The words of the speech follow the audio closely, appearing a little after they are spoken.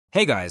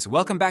Hey guys,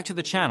 welcome back to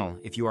the channel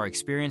if you are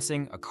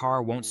experiencing a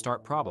car won't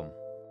start problem.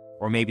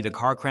 Or maybe the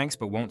car cranks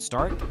but won't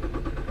start?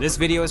 This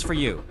video is for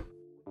you.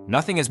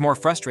 Nothing is more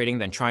frustrating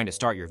than trying to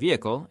start your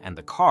vehicle and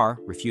the car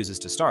refuses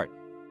to start.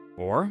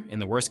 Or, in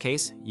the worst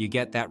case, you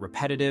get that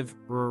repetitive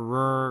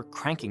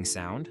cranking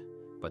sound,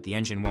 but the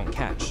engine won't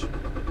catch.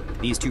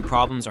 These two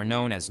problems are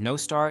known as no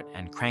start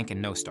and crank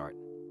and no start.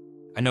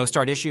 A no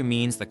start issue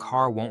means the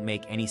car won't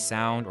make any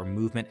sound or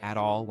movement at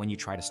all when you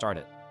try to start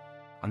it.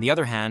 On the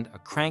other hand, a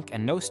crank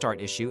and no start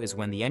issue is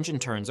when the engine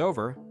turns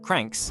over,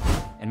 cranks,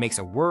 and makes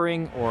a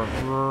whirring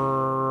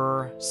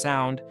or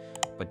sound,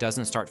 but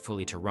doesn't start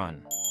fully to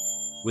run.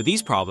 With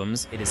these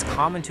problems, it is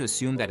common to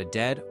assume that a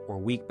dead or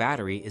weak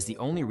battery is the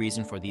only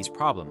reason for these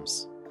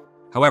problems.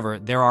 However,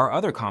 there are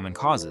other common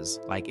causes,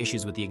 like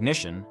issues with the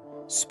ignition,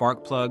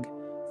 spark plug,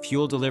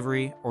 fuel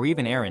delivery, or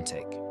even air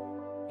intake.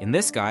 In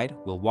this guide,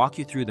 we'll walk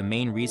you through the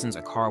main reasons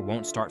a car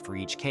won't start for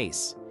each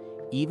case,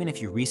 even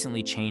if you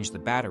recently changed the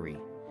battery.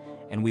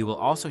 And we will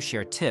also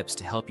share tips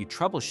to help you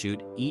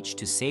troubleshoot each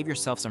to save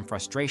yourself some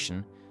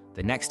frustration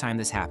the next time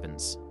this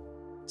happens.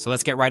 So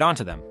let's get right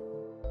onto them.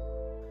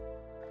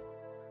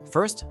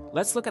 First,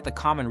 let's look at the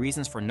common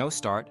reasons for no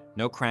start,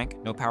 no crank,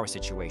 no power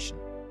situation.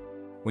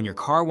 When your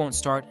car won't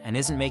start and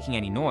isn't making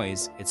any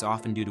noise, it's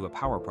often due to a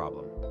power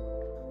problem.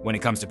 When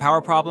it comes to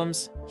power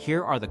problems,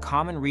 here are the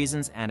common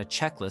reasons and a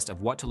checklist of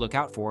what to look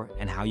out for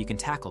and how you can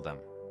tackle them.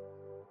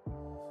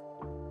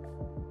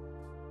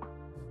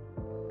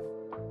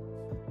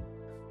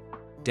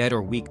 Dead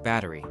or weak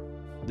battery.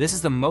 This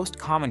is the most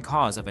common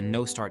cause of a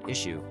no-start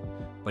issue,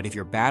 but if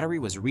your battery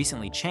was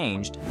recently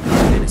changed,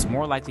 then it's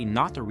more likely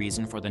not the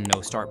reason for the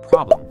no-start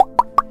problem.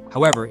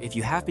 However, if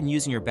you have been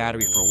using your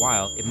battery for a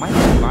while, it might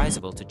be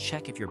advisable to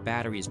check if your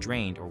battery is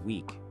drained or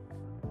weak.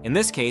 In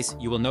this case,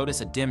 you will notice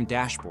a dim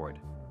dashboard.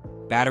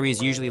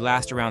 Batteries usually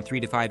last around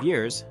 3 to 5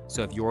 years,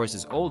 so if yours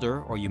is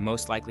older or you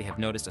most likely have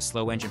noticed a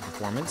slow engine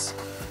performance,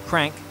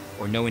 crank,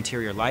 or no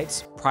interior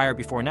lights prior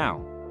before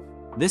now.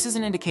 This is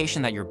an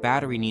indication that your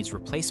battery needs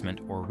replacement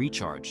or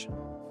recharge.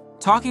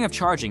 Talking of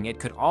charging, it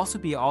could also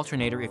be an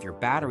alternator if your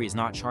battery is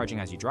not charging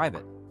as you drive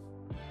it.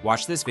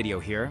 Watch this video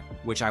here,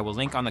 which I will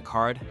link on the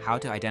card, how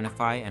to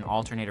identify an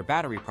alternator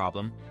battery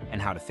problem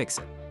and how to fix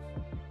it.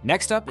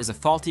 Next up is a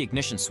faulty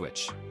ignition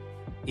switch.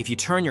 If you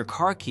turn your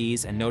car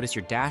keys and notice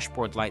your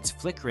dashboard lights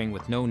flickering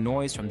with no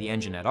noise from the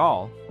engine at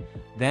all,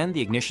 then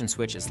the ignition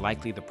switch is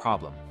likely the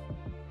problem.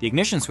 The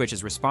ignition switch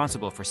is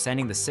responsible for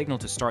sending the signal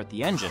to start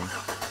the engine,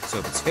 so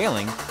if it's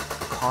failing,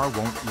 the car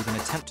won't even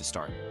attempt to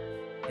start.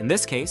 In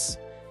this case,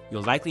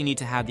 you'll likely need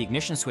to have the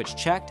ignition switch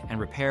checked and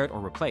repaired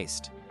or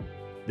replaced.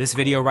 This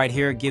video right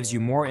here gives you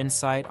more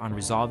insight on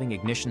resolving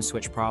ignition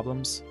switch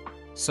problems,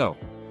 so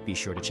be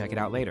sure to check it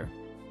out later.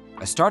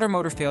 A starter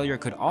motor failure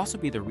could also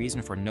be the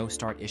reason for no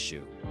start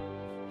issue.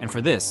 And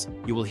for this,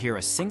 you will hear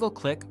a single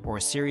click or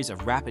a series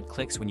of rapid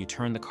clicks when you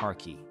turn the car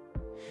key.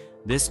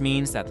 This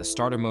means that the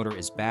starter motor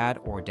is bad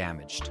or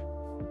damaged.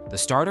 The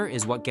starter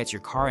is what gets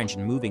your car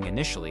engine moving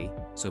initially,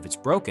 so if it's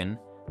broken,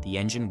 the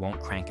engine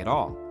won't crank at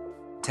all.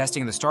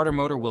 Testing the starter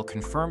motor will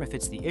confirm if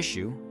it's the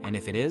issue, and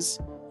if it is,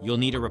 you'll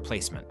need a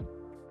replacement.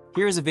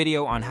 Here is a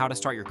video on how to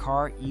start your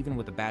car even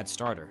with a bad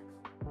starter.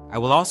 I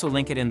will also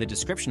link it in the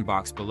description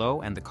box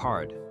below and the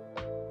card.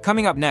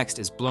 Coming up next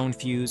is blown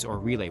fuse or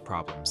relay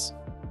problems.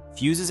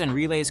 Fuses and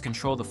relays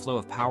control the flow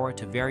of power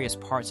to various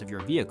parts of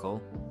your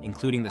vehicle,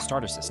 including the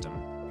starter system.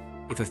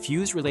 If a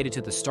fuse related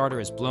to the starter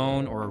is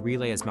blown or a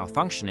relay is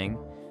malfunctioning,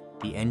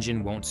 the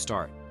engine won't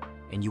start,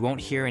 and you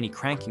won't hear any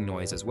cranking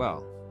noise as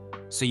well.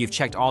 So you've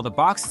checked all the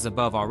boxes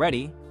above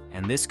already,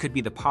 and this could be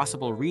the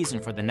possible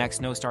reason for the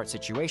next no-start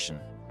situation.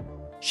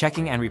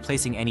 Checking and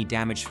replacing any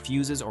damaged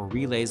fuses or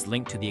relays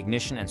linked to the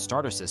ignition and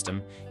starter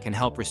system can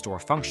help restore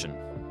function.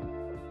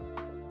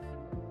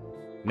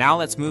 Now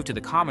let's move to the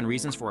common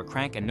reasons for a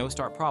crank and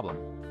no-start problem.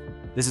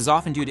 This is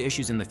often due to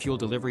issues in the fuel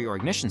delivery or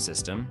ignition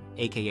system,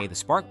 aka the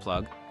spark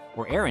plug,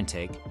 or air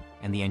intake,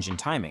 and the engine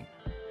timing.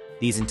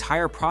 These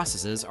entire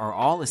processes are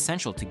all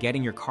essential to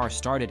getting your car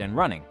started and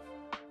running.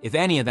 If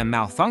any of them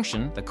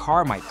malfunction, the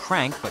car might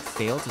crank but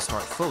fail to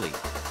start fully.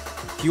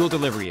 Fuel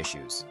delivery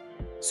issues.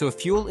 So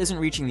if fuel isn't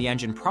reaching the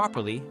engine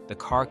properly, the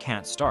car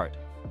can't start.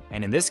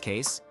 And in this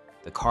case,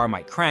 the car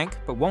might crank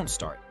but won't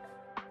start.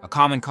 A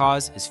common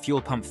cause is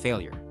fuel pump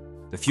failure.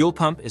 The fuel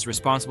pump is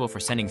responsible for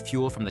sending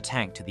fuel from the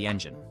tank to the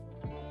engine.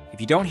 If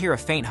you don't hear a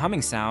faint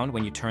humming sound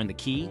when you turn the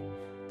key,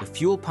 the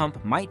fuel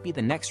pump might be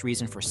the next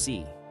reason for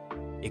C.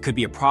 It could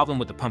be a problem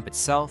with the pump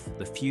itself,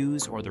 the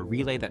fuse, or the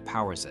relay that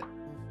powers it.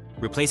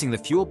 Replacing the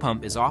fuel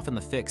pump is often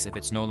the fix if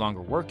it's no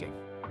longer working.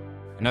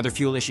 Another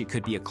fuel issue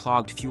could be a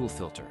clogged fuel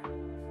filter.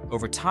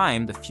 Over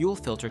time, the fuel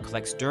filter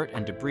collects dirt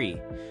and debris,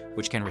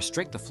 which can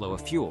restrict the flow of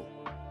fuel.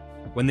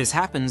 When this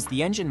happens,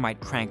 the engine might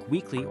crank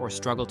weakly or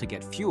struggle to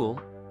get fuel,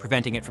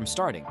 preventing it from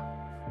starting.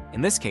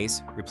 In this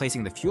case,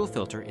 replacing the fuel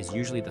filter is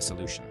usually the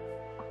solution.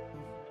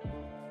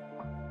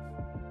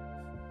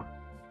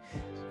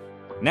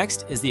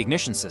 Next is the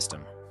ignition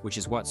system, which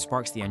is what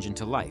sparks the engine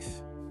to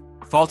life.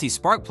 Faulty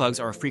spark plugs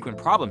are a frequent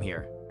problem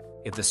here.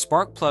 If the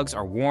spark plugs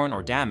are worn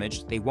or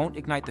damaged, they won't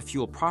ignite the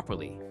fuel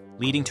properly,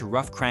 leading to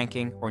rough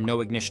cranking or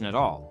no ignition at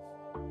all.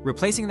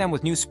 Replacing them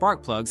with new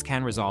spark plugs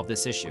can resolve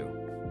this issue.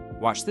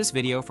 Watch this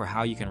video for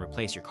how you can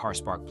replace your car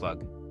spark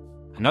plug.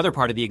 Another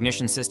part of the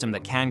ignition system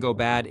that can go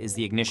bad is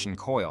the ignition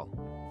coil.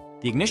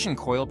 The ignition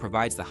coil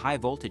provides the high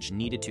voltage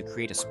needed to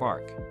create a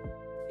spark.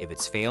 If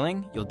it's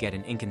failing, you'll get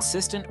an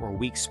inconsistent or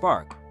weak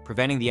spark,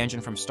 preventing the engine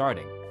from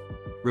starting.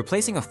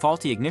 Replacing a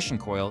faulty ignition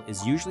coil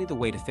is usually the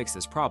way to fix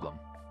this problem.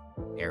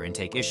 Air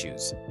intake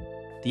issues.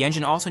 The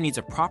engine also needs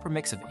a proper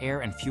mix of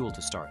air and fuel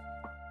to start.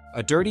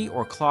 A dirty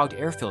or clogged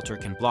air filter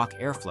can block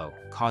airflow,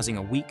 causing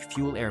a weak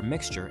fuel-air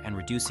mixture and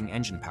reducing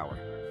engine power.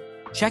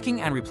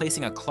 Checking and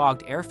replacing a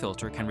clogged air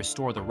filter can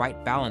restore the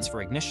right balance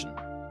for ignition.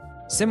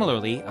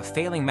 Similarly, a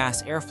failing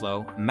mass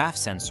airflow (MAF)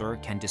 sensor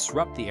can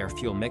disrupt the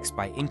air-fuel mix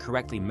by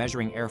incorrectly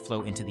measuring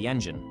airflow into the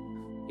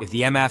engine. If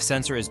the MAF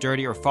sensor is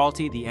dirty or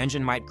faulty, the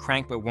engine might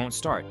crank but won't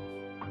start.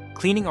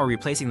 Cleaning or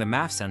replacing the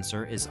MAF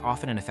sensor is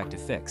often an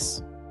effective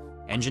fix.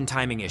 Engine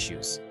timing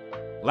issues.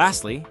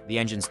 Lastly, the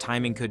engine's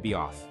timing could be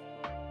off.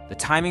 The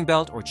timing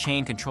belt or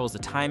chain controls the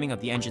timing of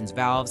the engine's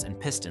valves and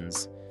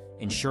pistons,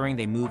 ensuring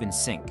they move in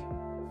sync.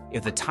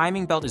 If the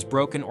timing belt is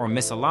broken or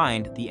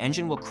misaligned, the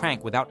engine will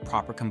crank without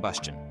proper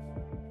combustion.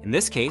 In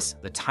this case,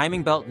 the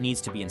timing belt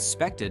needs to be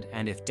inspected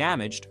and, if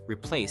damaged,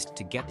 replaced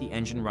to get the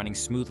engine running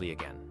smoothly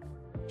again.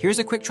 Here's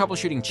a quick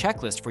troubleshooting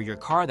checklist for your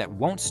car that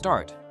won't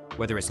start,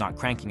 whether it's not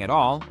cranking at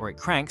all or it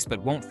cranks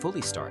but won't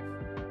fully start.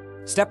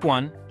 Step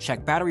 1.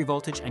 Check battery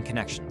voltage and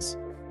connections.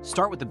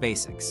 Start with the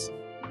basics.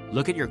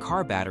 Look at your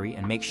car battery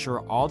and make sure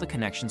all the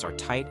connections are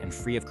tight and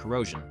free of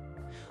corrosion.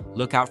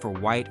 Look out for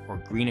white or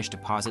greenish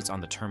deposits on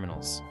the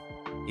terminals.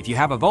 If you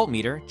have a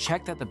voltmeter,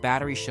 check that the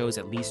battery shows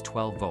at least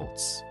 12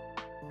 volts.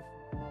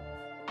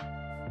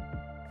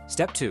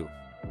 Step 2.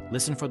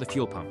 Listen for the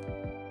fuel pump.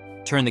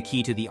 Turn the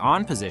key to the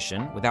on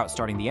position without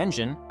starting the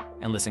engine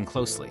and listen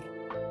closely.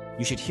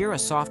 You should hear a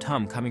soft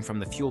hum coming from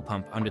the fuel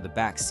pump under the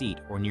back seat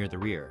or near the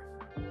rear.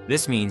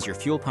 This means your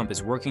fuel pump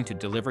is working to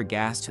deliver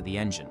gas to the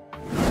engine.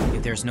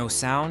 If there's no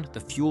sound, the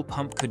fuel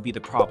pump could be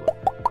the problem.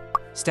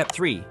 Step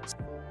 3.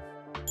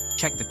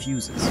 Check the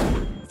fuses.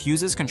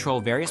 Fuses control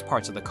various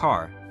parts of the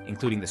car,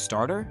 including the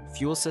starter,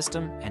 fuel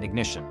system, and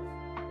ignition.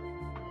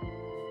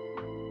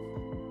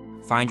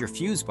 Find your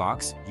fuse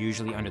box,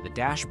 usually under the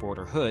dashboard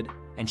or hood,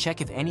 and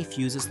check if any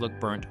fuses look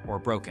burnt or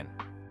broken.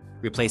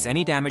 Replace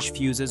any damaged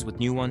fuses with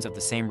new ones of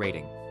the same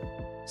rating.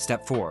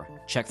 Step 4.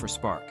 Check for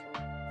spark.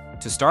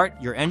 To start,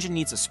 your engine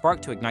needs a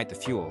spark to ignite the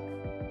fuel.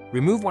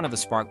 Remove one of the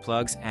spark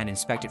plugs and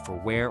inspect it for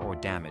wear or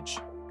damage.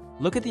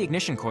 Look at the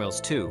ignition coils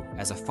too,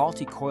 as a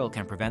faulty coil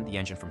can prevent the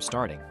engine from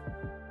starting.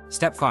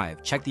 Step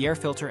 5. Check the air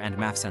filter and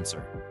MAF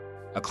sensor.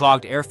 A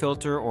clogged air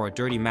filter or a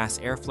dirty mass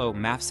airflow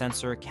MAF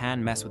sensor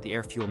can mess with the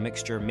air-fuel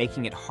mixture,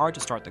 making it hard to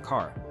start the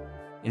car.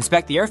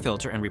 Inspect the air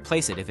filter and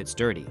replace it if it's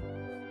dirty.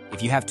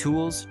 If you have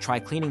tools, try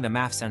cleaning the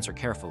MAF sensor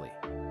carefully.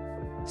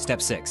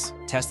 Step 6.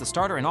 Test the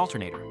starter and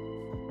alternator.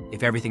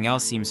 If everything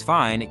else seems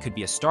fine, it could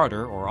be a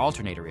starter or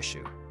alternator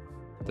issue.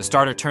 The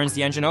starter turns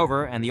the engine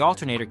over and the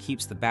alternator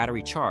keeps the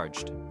battery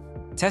charged.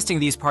 Testing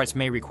these parts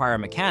may require a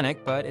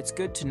mechanic, but it's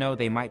good to know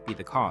they might be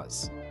the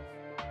cause.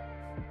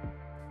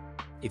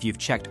 If you've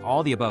checked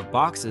all the above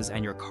boxes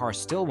and your car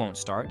still won't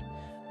start,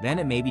 then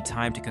it may be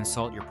time to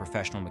consult your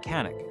professional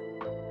mechanic.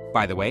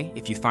 By the way,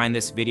 if you find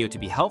this video to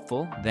be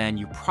helpful, then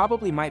you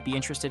probably might be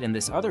interested in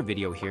this other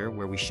video here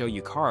where we show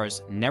you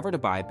cars never to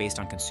buy based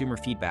on consumer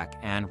feedback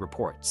and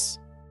reports.